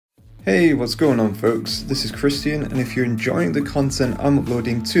Hey, what's going on folks? This is Christian, and if you're enjoying the content I'm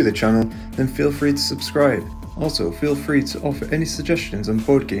uploading to the channel, then feel free to subscribe. Also, feel free to offer any suggestions on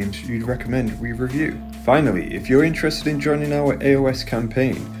board games you'd recommend we review. Finally, if you're interested in joining our AOS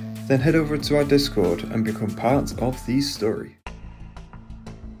campaign, then head over to our Discord and become part of the story.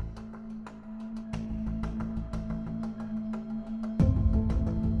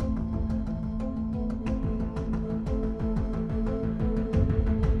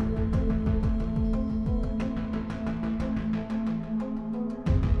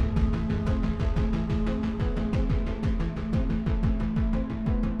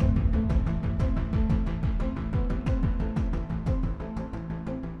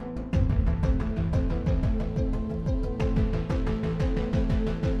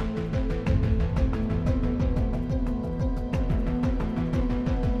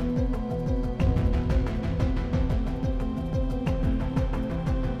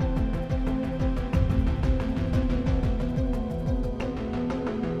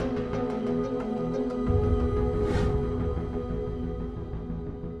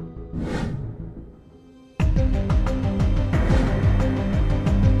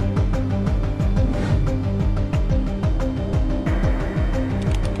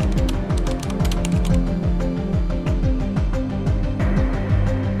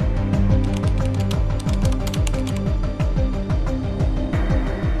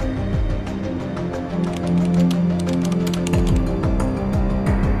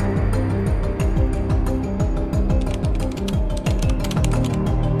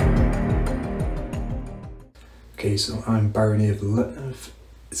 Okay, so I'm Barony of Letnev.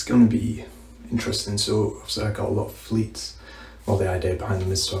 It's going to be interesting. So obviously I got a lot of fleets. Well, the idea behind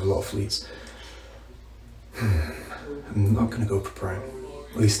them is to have a lot of fleets. I'm not going to go for Prime.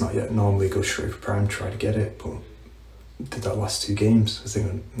 At least not yet. Normally go straight for Prime, try to get it, but did that last 2 games. I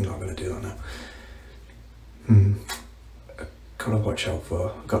think I'm not going to do that now. Gotta watch out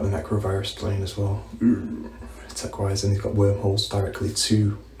for, I've got the Nekro Virus playing as well. Tech-wise, and he's got wormholes directly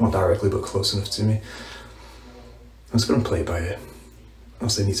to, not directly, but close enough to me. I'm just going to play by ear. I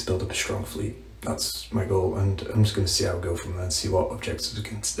also need to build up a strong fleet. That's my goal, and I'm just going to see how I go from there and see what objectives we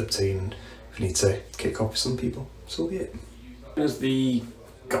can obtain, and if we need to kick off with some people, so be it. As the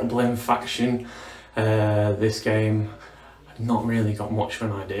Goblin faction, this game, I've not really got much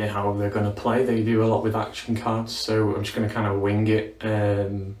of an idea how they're going to play. They do a lot with action cards, so I'm just going to kind of wing it.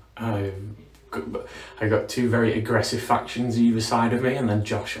 I got 2 very aggressive factions either side of me, and then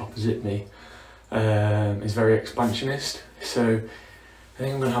Josh opposite me. Is very expansionist, so I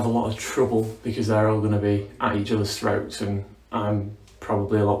think I'm going to have a lot of trouble because they're all going to be at each other's throats, and I'm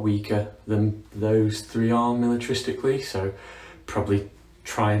probably a lot weaker than those 3 are militaristically, so probably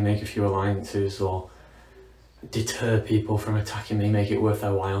try and make a few alliances or deter people from attacking me, make it worth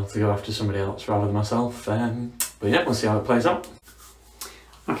their while to go after somebody else rather than myself. But yeah, we'll see how it plays out.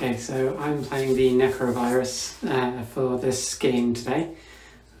 Okay, so I'm playing the Nekro Virus for this game today.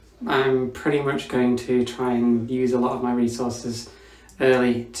 I'm pretty much going to try and use a lot of my resources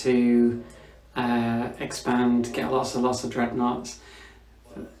early to expand, get lots of dreadnoughts.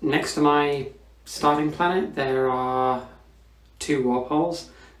 Next to my starting planet there are 2 warp holes,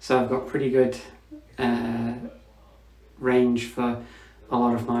 so I've got pretty good range for a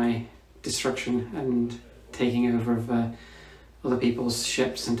lot of my destruction and taking over of other people's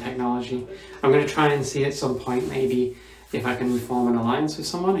ships and technology. I'm going to try and see at some point maybe if I can form an alliance with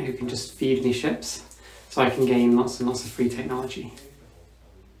someone who can just feed me ships, so I can gain lots and lots of free technology.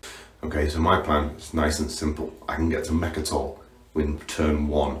 Okay, so my plan is nice and simple. I can get to Mechatol in turn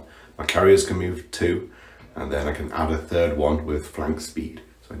 1. My carriers can move 2, and then I can add a 3rd one with flank speed,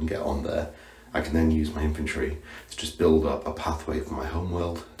 so I can get on there. I can then use my infantry to just build up a pathway from my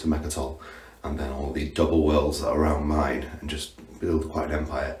homeworld to Mechatol, and then all the double worlds that are around mine, and just build quite an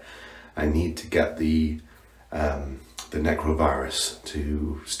empire. I need to get the Nekro Virus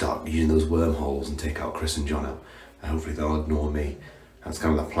to start using those wormholes and take out Chris and John out. Hopefully they'll ignore me. That's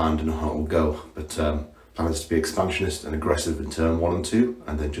kind of the plan, don't know how it will go. But plan is to be expansionist and aggressive in turn 1 and 2,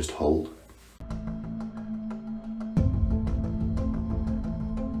 and then just hold.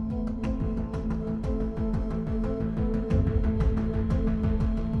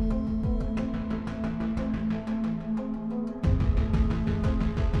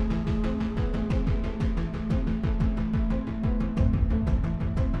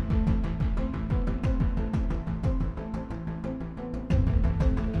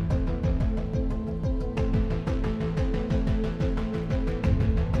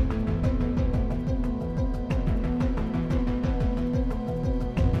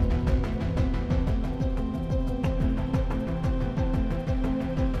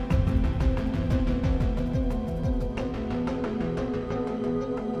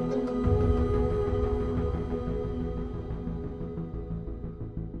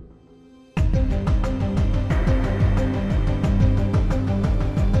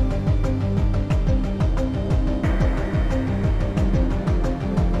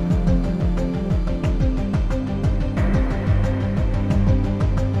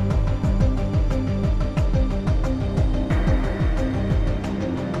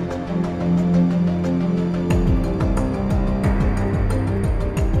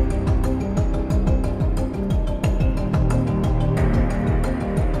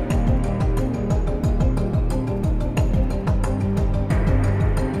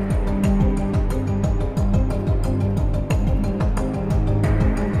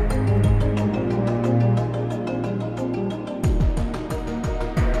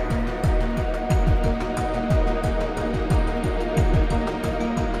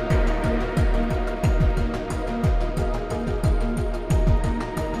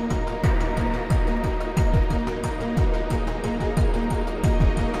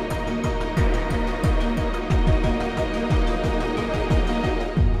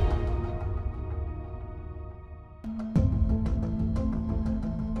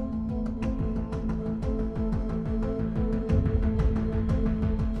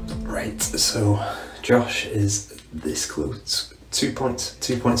 So Josh is this close, 2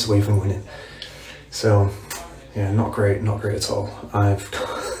 points away from winning. So yeah, not great at all.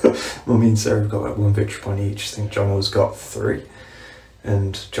 Well, me and Sarah have got like 1 victory point each. I think Jono's got 3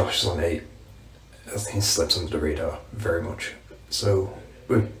 and Josh is on 8. I think he slips under the radar very much. So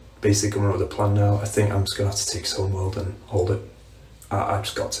we're basically coming up with a plan now. I think I'm just gonna have to take his home world and hold it. I've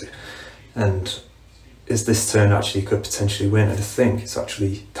just got to. And is this turn actually could potentially win, and I think it's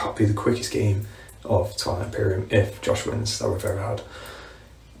actually that'd be the quickest game of Twilight Imperium if Josh wins that we've ever had.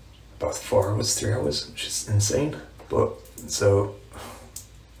 About 4 hours, 3 hours, which is insane. But so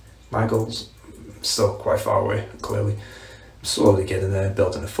my goal's still quite far away, clearly. I'm slowly getting there,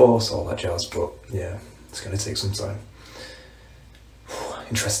 building a force, all that jazz, but yeah, it's gonna take some time.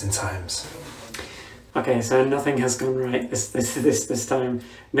 Interesting times. Okay, so nothing has gone right this time.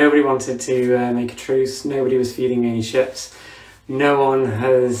 Nobody wanted to make a truce. Nobody was feeding me any ships. No one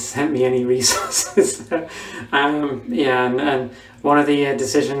has sent me any resources. Yeah, and one of the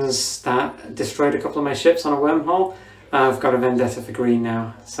decisions that destroyed a couple of my ships on a wormhole, I've got a vendetta for green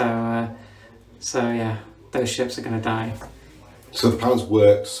now. So yeah, those ships are going to die. So the plan's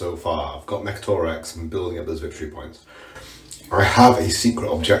worked so far. I've got Mector X and building up those victory points. I have a secret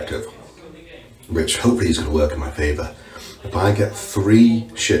objective, which hopefully is going to work in my favour. If I get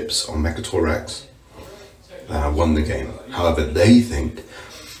 3 ships on Mector X, then I won the game. However, they think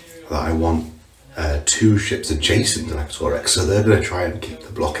that I want 2 ships adjacent to Mector X, so they're going to try and keep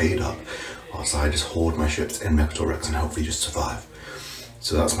the blockade up, whilst I just hoard my ships in Mector X and hopefully just survive.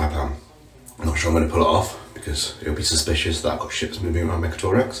 So that's my plan. I'm not sure I'm going to pull it off, because it'll be suspicious that I've got ships moving around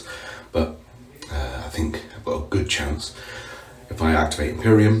Mector X, but I think I've got a good chance. If I activate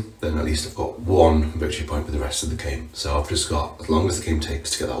Imperium, then at least I've got 1 victory point for the rest of the game. So I've just got, as long as the game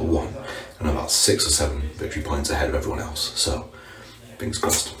takes to get that 1, and I'm about 6 or 7 victory points ahead of everyone else. So, fingers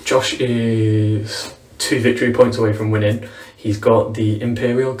crossed. Josh is 2 victory points away from winning. He's got the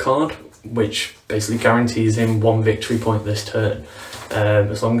Imperial card, which basically guarantees him 1 victory point this turn.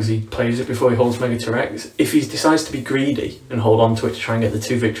 As long as he plays it before he holds Mector X. If he decides to be greedy and hold on to it to try and get the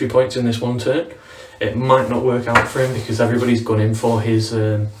 2 victory points in this 1 turn, it might not work out for him, because everybody's gunning for his,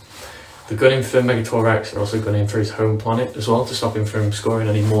 they're gunning for Mector X, they're also gunning for his home planet as well, to stop him from scoring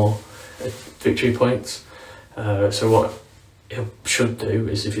any more victory points. So what he should do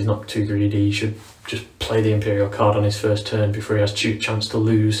is, if he's not too greedy, he should just play the Imperial card on his first turn before he has a chance to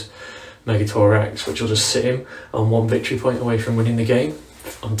lose Mector X, which will just sit him on 1 victory point away from winning the game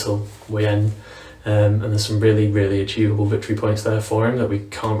until we end. And there's some really, really achievable victory points there for him that we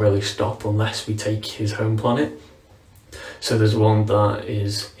can't really stop unless we take his home planet. So there's one that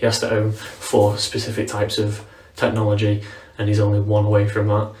is, he has to own 4 specific types of technology, and he's only 1 away from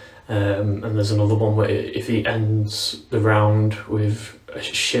that. And there's another one where if he ends the round with a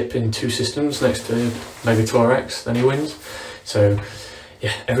ship in 2 systems next to Mector X, then he wins. So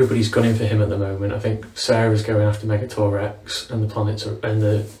yeah, everybody's gunning for him at the moment. I think Sarah's going after Mector X and the planets and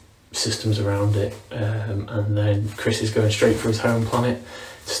the systems around it, and then Chris is going straight for his home planet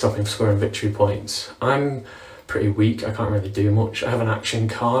to stop him scoring victory points. I'm pretty weak, I can't really do much. I have an action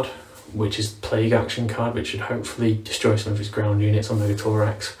card, which is Plague action card, which should hopefully destroy some of his ground units on Mector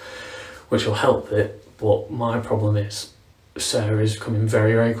X, which will help it, but my problem is Sarah is coming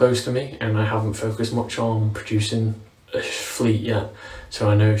very, very close to me, and I haven't focused much on producing a fleet yet, so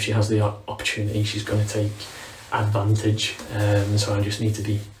I know if she has the opportunity, she's going to take advantage, so I just need to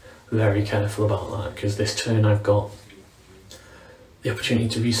be very careful about that, because this turn I've got the opportunity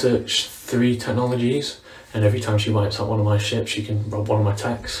to research 3 technologies, and every time she wipes out one of my ships she can rob one of my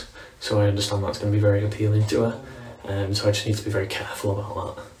techs, so I understand that's going to be very appealing to her, so I just need to be very careful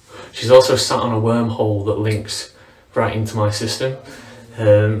about that. She's also sat on a wormhole that links right into my system,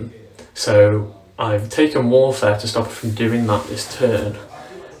 so I've taken warfare to stop her from doing that this turn,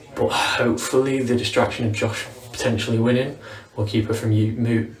 but hopefully the distraction of Josh potentially winning will keep her from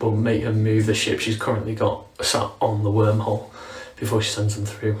will make her move the ship she's currently got sat on the wormhole before she sends them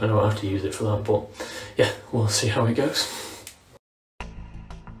through. I don't have to use it for that, but yeah, we'll see how it goes.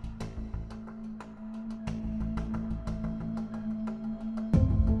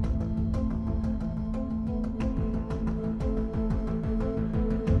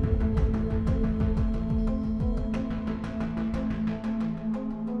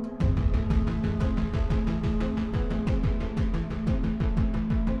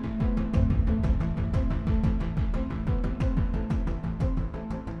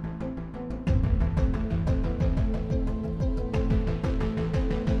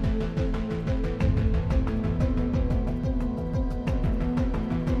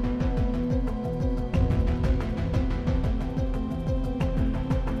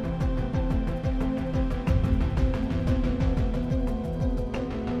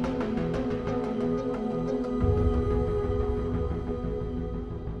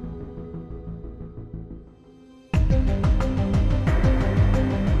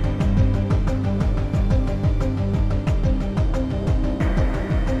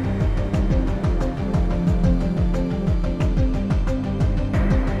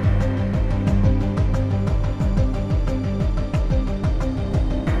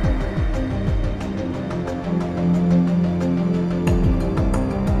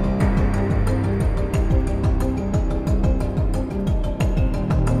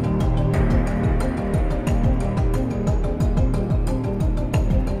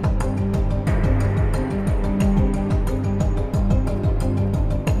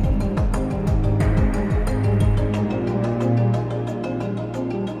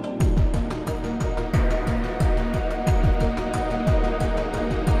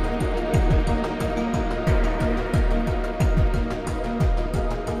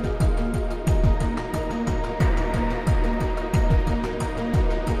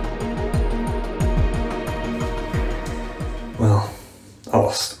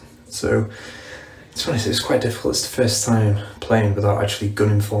 So to be honest, it's quite difficult. It's the first time playing without actually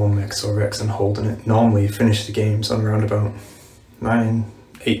gunning for X or Rex and holding it. Normally you finish the games on around about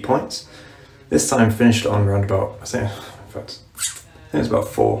 8 points. This time I finished it on around about, I think it was about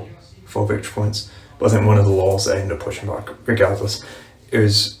four victory points. But I think one of the laws I ended up pushing back. Regardless, it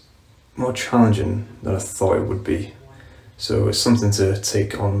was more challenging than I thought it would be. So it's something to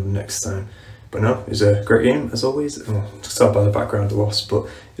take on next time. But no, it was a great game as always. Well, to start by the background, I lost, but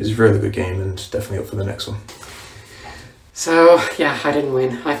it was a really good game and definitely up for the next one. So yeah, I didn't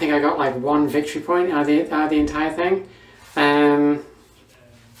win. I think I got like 1 victory point out of the entire thing.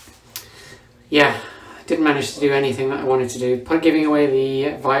 Yeah, didn't manage to do anything that I wanted to do. Giving away the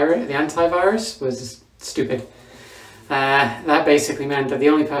antivirus was stupid. That basically meant that the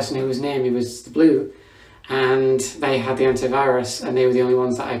only person who was near me was the blue, and they had the antivirus, and they were the only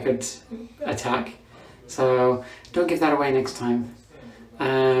ones that I could attack. So don't give that away next time.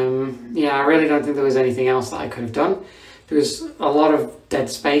 Yeah, I really don't think there was anything else that I could have done. There was a lot of dead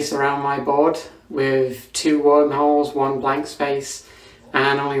space around my board with 2 wormholes, 1 blank space,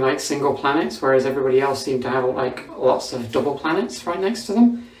 and only like single planets, whereas everybody else seemed to have like lots of double planets right next to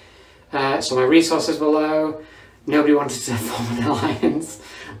them. So my resources were low. Nobody wanted to form an alliance.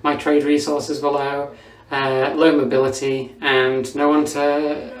 My trade resources were low. Low mobility, and no one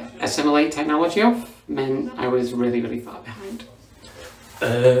to assimilate technology off meant I was really, really far behind.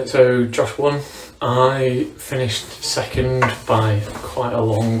 So Josh won. I finished second by quite a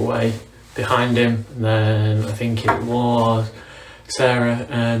long way behind him. And then I think it was Sarah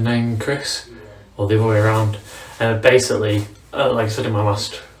and then Chris, or the other way around. Basically, like I said in my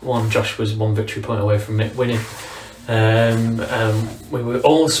last one, Josh was 1 victory point away from it winning. We were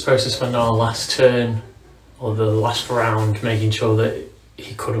all supposed to spend our last turn, or the last round, making sure that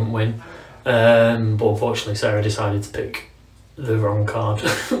he couldn't win, but unfortunately Sarah decided to pick the wrong card,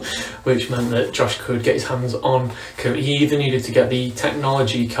 which meant that Josh could get his hands on. He either needed to get the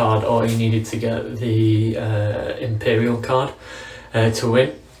technology card or he needed to get the Imperial card to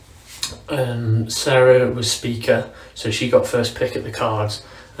win. Sarah was speaker, so she got first pick at the cards,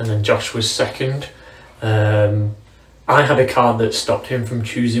 and then Josh was second. I had a card that stopped him from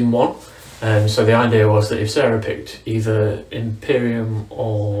choosing one. So the idea was that if Sarah picked either Imperium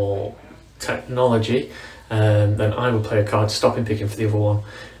or Technology, then I would play a card to stop him picking for the other one,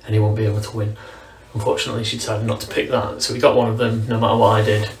 and he won't be able to win. Unfortunately, she decided not to pick that, so we got one of them no matter what I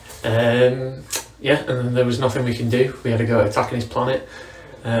did. Yeah, and then there was nothing we can do. We had to go attacking his planet,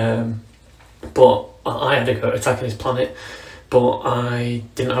 but I had to go attacking his planet, but I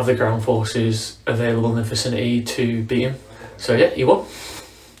didn't have the ground forces available in the vicinity to beat him. So yeah, he won.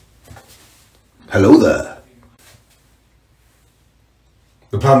 Hello there.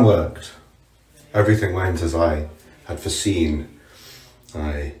 The plan worked. Everything went as I had foreseen.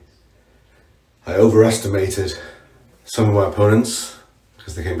 I overestimated some of my opponents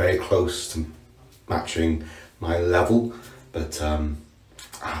because they came very close to matching my level, but I'm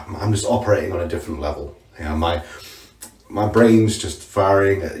just operating on a different level. You know, my brain's just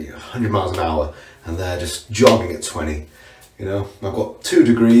firing at 100 miles an hour, and they're just jogging at 20. You know, I've got 2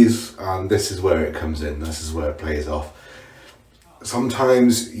 degrees, and this is where it comes in. This is where it plays off.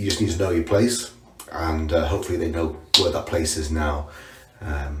 Sometimes you just need to know your place, and hopefully they know where that place is now.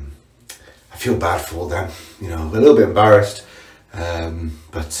 I feel bad for them, you know, a little bit embarrassed,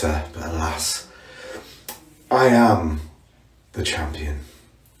 but alas, I am the champion.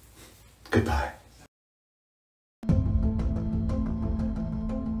 Goodbye.